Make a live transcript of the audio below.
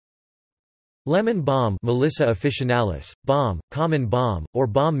Lemon balm, Melissa officinalis, balm, common balm, or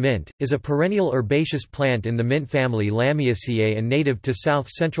balm mint, is a perennial herbaceous plant in the mint family Lamiaceae and native to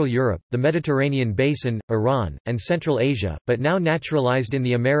south-central Europe, the Mediterranean basin, Iran, and Central Asia, but now naturalized in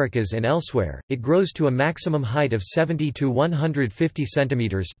the Americas and elsewhere. It grows to a maximum height of 70 to 150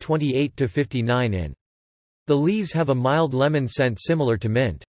 cm (28 to 59 in). The leaves have a mild lemon scent similar to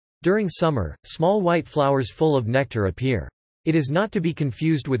mint. During summer, small white flowers full of nectar appear. It is not to be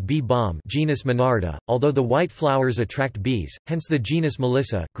confused with bee balm genus Monarda, although the white flowers attract bees, hence the genus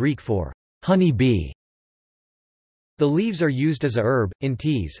Melissa, Greek for honey bee. The leaves are used as a herb, in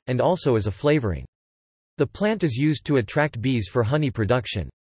teas, and also as a flavoring. The plant is used to attract bees for honey production.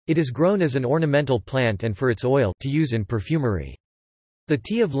 It is grown as an ornamental plant and for its oil to use in perfumery. The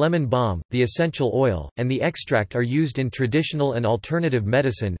tea of lemon balm, the essential oil, and the extract are used in traditional and alternative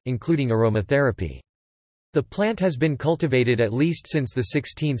medicine, including aromatherapy. The plant has been cultivated at least since the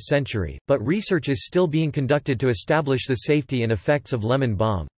 16th century, but research is still being conducted to establish the safety and effects of lemon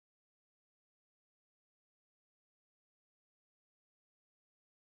balm.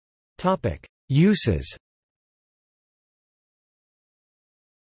 Uses.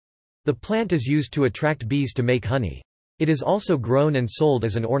 The plant is used to attract bees to make honey. It is also grown and sold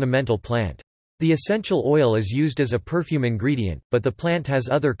as an ornamental plant. The essential oil is used as a perfume ingredient, but the plant has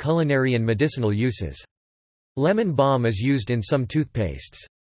other culinary and medicinal uses. Lemon balm is used in some toothpastes.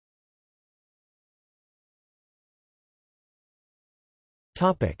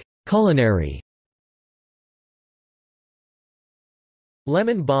 Culinary.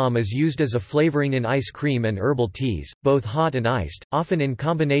 Lemon balm is used as a flavoring in ice cream and herbal teas, both hot and iced, often in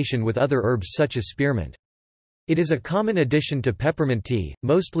combination with other herbs such as spearmint. It is a common addition to peppermint tea,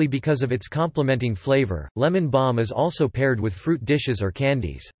 mostly because of its complementing flavor. Lemon balm is also paired with fruit dishes or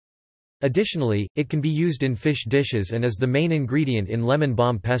candies. Additionally, it can be used in fish dishes and is the main ingredient in lemon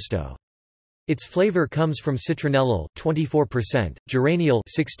balm pesto. Its flavor comes from citronellol 24%, geraniol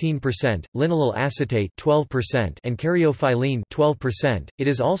 16%, linalool acetate 12%, and caryophyllene 12%. It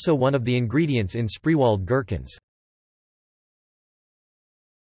is also one of the ingredients in Spreewald gherkins.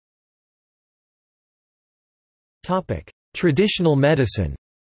 Topic: Traditional medicine.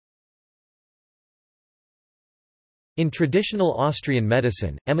 In traditional Austrian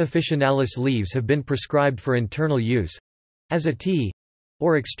medicine, M. officinalis leaves have been prescribed for internal use as a tea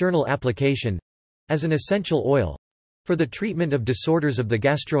or external application as an essential oil for the treatment of disorders of the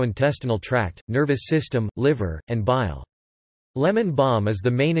gastrointestinal tract, nervous system, liver, and bile. Lemon balm is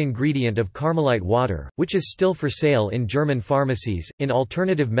the main ingredient of Carmelite water, which is still for sale in German pharmacies. In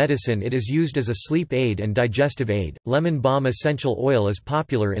alternative medicine, it is used as a sleep aid and digestive aid. Lemon balm essential oil is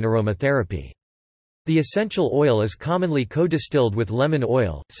popular in aromatherapy. The essential oil is commonly co-distilled with lemon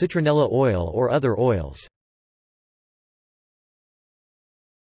oil, citronella oil or other oils.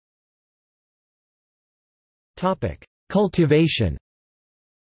 Cultivation.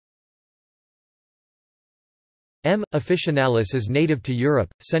 M. officinalis is native to Europe,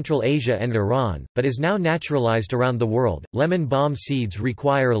 Central Asia and Iran, but is now naturalized around the world. Lemon balm seeds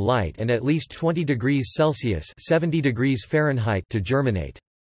require light and at least 20 degrees Celsius (70 degrees Fahrenheit) to germinate.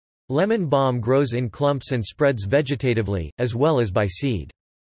 Lemon balm grows in clumps and spreads vegetatively, as well as by seed.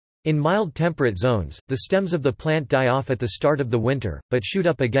 In mild temperate zones, the stems of the plant die off at the start of the winter, but shoot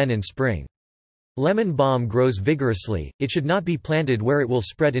up again in spring. Lemon balm grows vigorously, it should not be planted where it will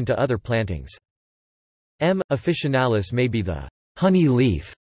spread into other plantings. M. officinalis may be the honey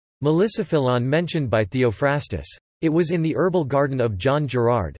leaf Melissophyllon mentioned by Theophrastus. It was in the herbal garden of John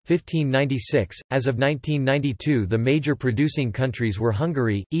Gerard, 1596. As of 1992, the major producing countries were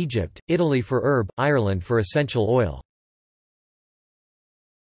Hungary, Egypt, Italy for herb, Ireland for essential oil.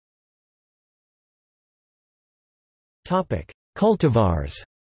 Topic: Cultivars.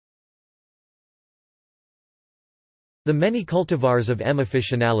 The many cultivars of M.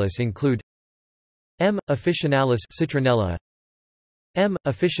 officinalis include M. officinalis citronella, M.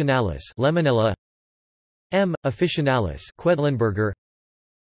 officinalis lemonella, M. officinalis Quedlinburger,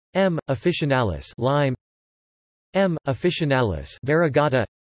 M. officinalis lime, M. officinalis variegata,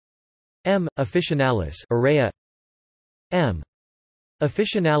 M. officinalis aurea. M.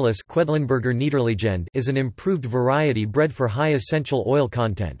 officinalis Quedlinburger Niederlegend is an improved variety bred for high essential oil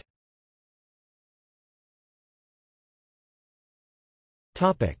content.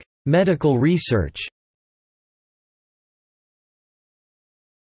 Topic: Medical research.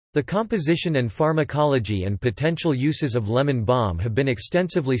 The composition and pharmacology and potential uses of lemon balm have been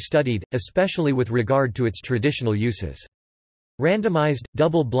extensively studied, especially with regard to its traditional uses. Randomized,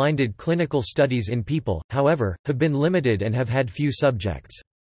 double-blinded clinical studies in people, however, have been limited and have had few subjects.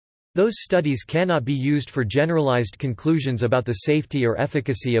 Those studies cannot be used for generalized conclusions about the safety or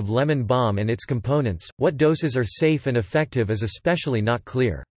efficacy of lemon balm and its components. What doses are safe and effective is especially not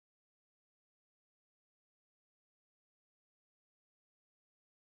clear.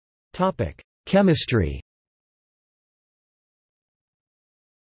 Topic: Chemistry.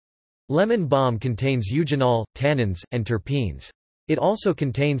 Lemon balm contains eugenol, tannins, and terpenes. It also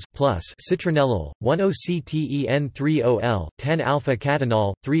contains citronellol, 1,0-CTEN3-OL,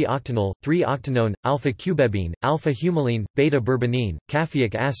 10-alpha-catenol, 3-octanol, 3-octanone, alpha-cubebene, alpha-humulene, beta-berbenine,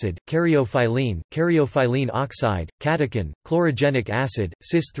 caffeic acid, caryophyllene oxide, catechin, chlorogenic acid,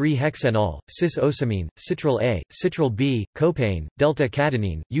 cis-3-hexanol, cis-osamine, citral A, citral B, copain,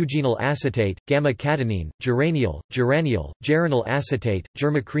 delta-catenine, eugenyl acetate, gamma-catenine, geraniol, geranyl acetate,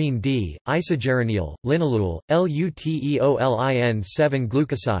 germacrine D, isogeranyl, linalool, luteolin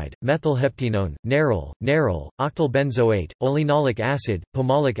 7-glucoside, methylheptanone, nerol, octylbenzoate, olenolic acid,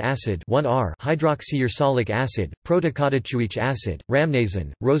 pomalic acid 1R, hydroxyursolic acid, protocodochuic acid,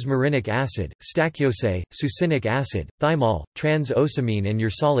 rhamnazine, rosmarinic acid, stachyose, succinic acid, thymol, trans-osamine and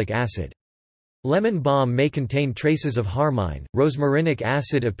ursolic acid. Lemon balm may contain traces of harmine. Rosmarinic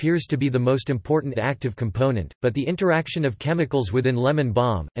acid appears to be the most important active component, but the interaction of chemicals within lemon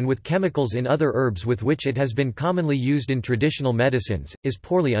balm, and with chemicals in other herbs with which it has been commonly used in traditional medicines, is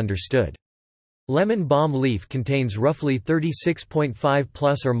poorly understood. Lemon balm leaf contains roughly 36.5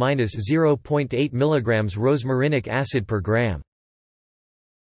 plus or minus 0.8 mg rosmarinic acid per gram.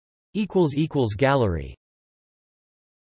 Gallery